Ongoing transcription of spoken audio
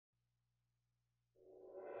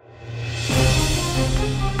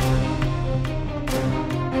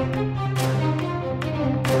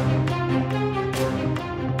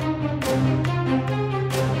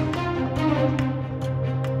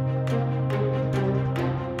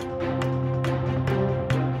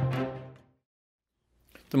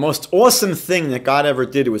The most awesome thing that God ever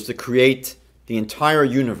did was to create the entire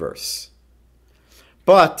universe.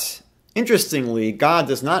 But, interestingly, God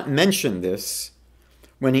does not mention this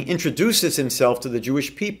when he introduces himself to the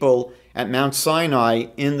Jewish people at Mount Sinai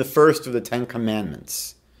in the first of the Ten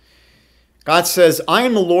Commandments. God says, "I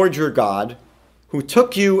am the Lord your God, who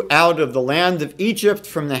took you out of the land of Egypt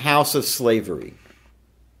from the house of slavery."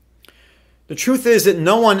 The truth is that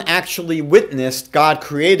no one actually witnessed God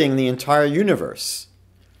creating the entire universe.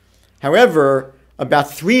 However,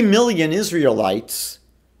 about 3 million Israelites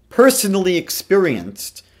personally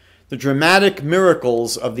experienced the dramatic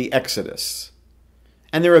miracles of the Exodus.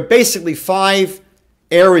 And there are basically 5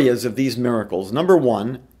 areas of these miracles. Number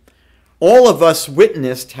 1, all of us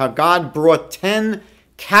witnessed how God brought 10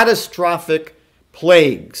 catastrophic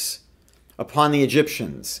plagues upon the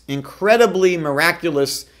Egyptians. Incredibly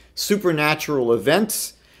miraculous supernatural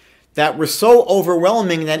events that were so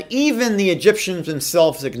overwhelming that even the Egyptians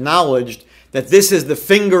themselves acknowledged that this is the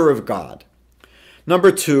finger of God. Number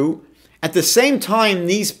 2, at the same time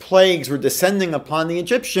these plagues were descending upon the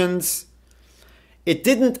Egyptians, it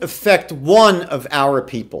didn't affect one of our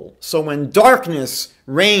people. So when darkness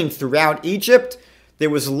reigned throughout Egypt, there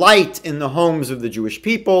was light in the homes of the Jewish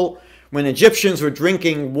people. When Egyptians were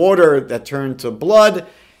drinking water that turned to blood,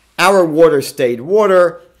 our water stayed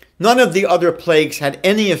water. None of the other plagues had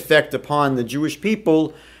any effect upon the Jewish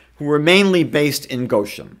people, who were mainly based in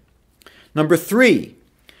Goshen. Number 3,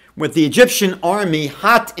 with the Egyptian army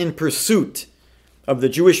hot in pursuit of the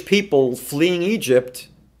Jewish people fleeing Egypt,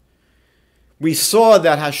 we saw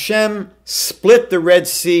that Hashem split the Red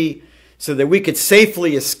Sea so that we could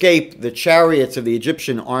safely escape the chariots of the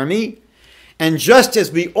Egyptian army. And just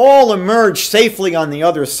as we all emerged safely on the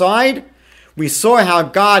other side, we saw how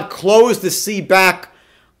God closed the sea back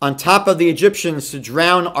on top of the Egyptians to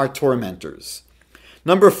drown our tormentors.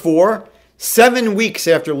 Number 4, 7 weeks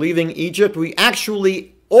after leaving Egypt, we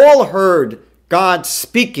actually all heard God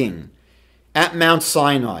speaking at Mount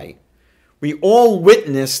Sinai. We all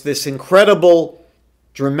witnessed this incredible,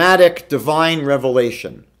 dramatic, divine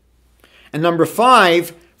revelation. And number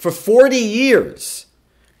 5, for 40 years,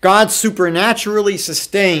 God supernaturally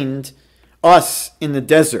sustained us in the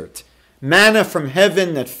desert. Manna from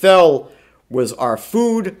heaven that fell was our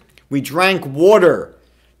food. We drank water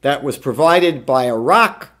that was provided by a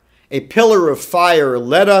rock. A pillar of fire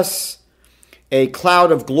led us. A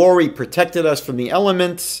cloud of glory protected us from the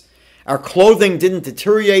elements. Our clothing didn't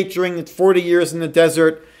deteriorate during the 40 years in the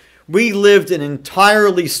desert. We lived an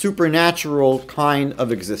entirely supernatural kind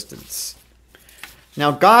of existence.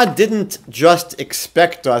 Now, God didn't just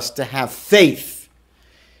expect us to have faith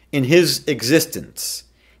in his existence.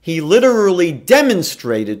 He literally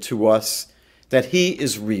demonstrated to us that he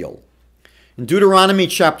is real. In Deuteronomy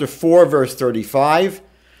chapter 4, verse 35,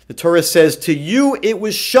 the Torah says, "To you it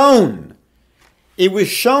was shown." It was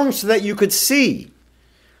shown so that you could see,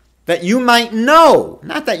 that you might know,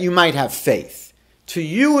 not that you might have faith. To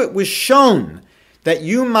you it was shown that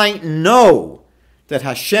you might know that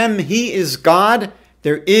Hashem, he is God.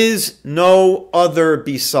 There is no other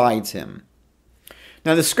besides him.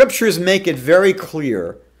 Now the scriptures make it very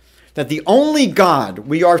clear that the only God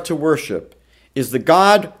we are to worship is the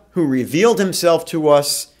God who revealed himself to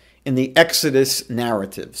us in the Exodus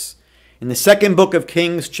narratives. In the second book of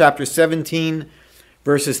Kings, chapter 17,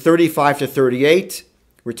 verses 35 to 38,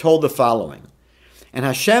 we're told the following. "And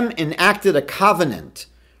Hashem enacted a covenant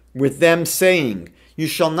with them, saying, You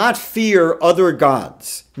shall not fear other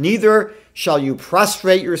gods, neither shall you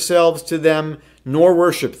prostrate yourselves to them, nor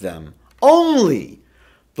worship them. Only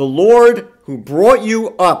the Lord who brought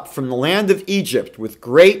you up from the land of Egypt with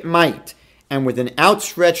great might and with an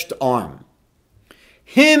outstretched arm.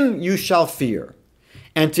 Him you shall fear,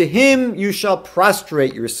 and to him you shall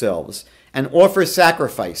prostrate yourselves and offer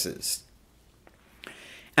sacrifices.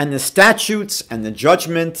 And the statutes and the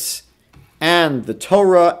judgments and the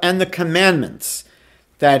Torah and the commandments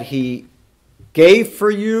that he gave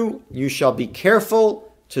for you, you shall be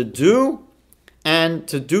careful to do, and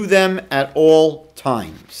to do them at all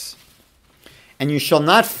times. And you shall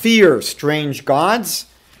not fear strange gods,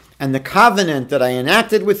 and the covenant that I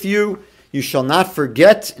enacted with you, you shall not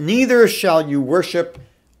forget, neither shall you worship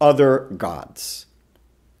other gods."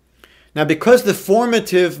 Now, because the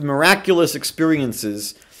formative, miraculous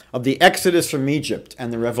experiences of the Exodus from Egypt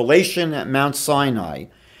and the revelation at Mount Sinai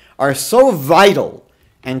are so vital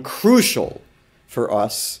and crucial for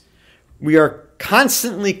us, we are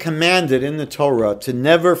constantly commanded in the Torah to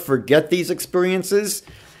never forget these experiences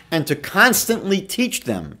and to constantly teach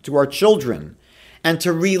them to our children and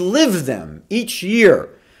to relive them each year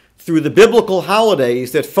through the biblical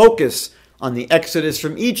holidays that focus on the Exodus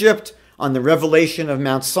from Egypt, on the revelation of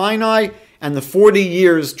Mount Sinai and the 40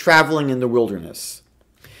 years traveling in the wilderness.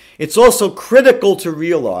 It's also critical to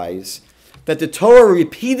realize that the Torah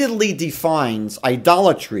repeatedly defines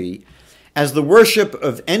idolatry as the worship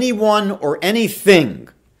of anyone or anything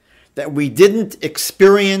that we didn't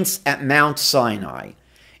experience at Mount Sinai.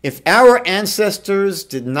 If our ancestors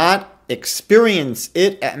did not experience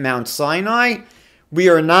it at Mount Sinai, we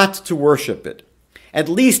are not to worship it. At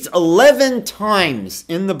least 11 times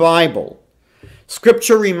in the Bible,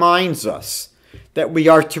 Scripture reminds us that we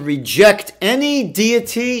are to reject any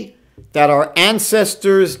deity that our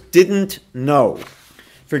ancestors didn't know.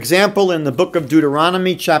 For example, in the book of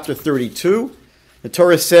Deuteronomy, chapter 32, the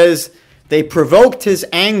Torah says, "They provoked his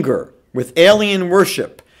anger with alien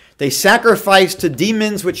worship. They sacrificed to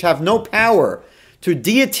demons which have no power, to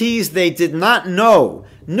deities they did not know,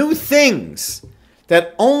 new things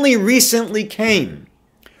that only recently came,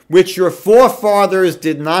 which your forefathers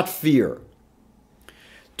did not fear."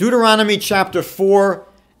 Deuteronomy chapter 4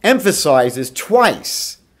 emphasizes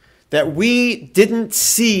twice that we didn't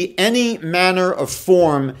see any manner of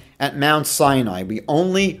form at Mount Sinai. We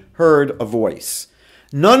only heard a voice.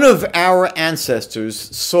 None of our ancestors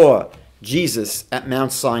saw Jesus at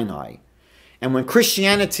Mount Sinai. And when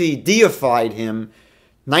Christianity deified him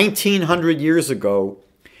 1900 years ago,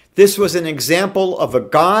 this was an example of a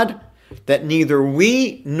God that neither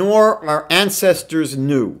we nor our ancestors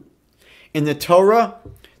knew. In the Torah,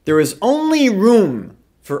 there is only room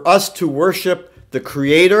for us to worship the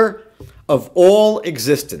Creator of all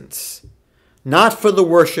existence, not for the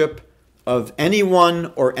worship of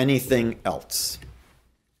anyone or anything else.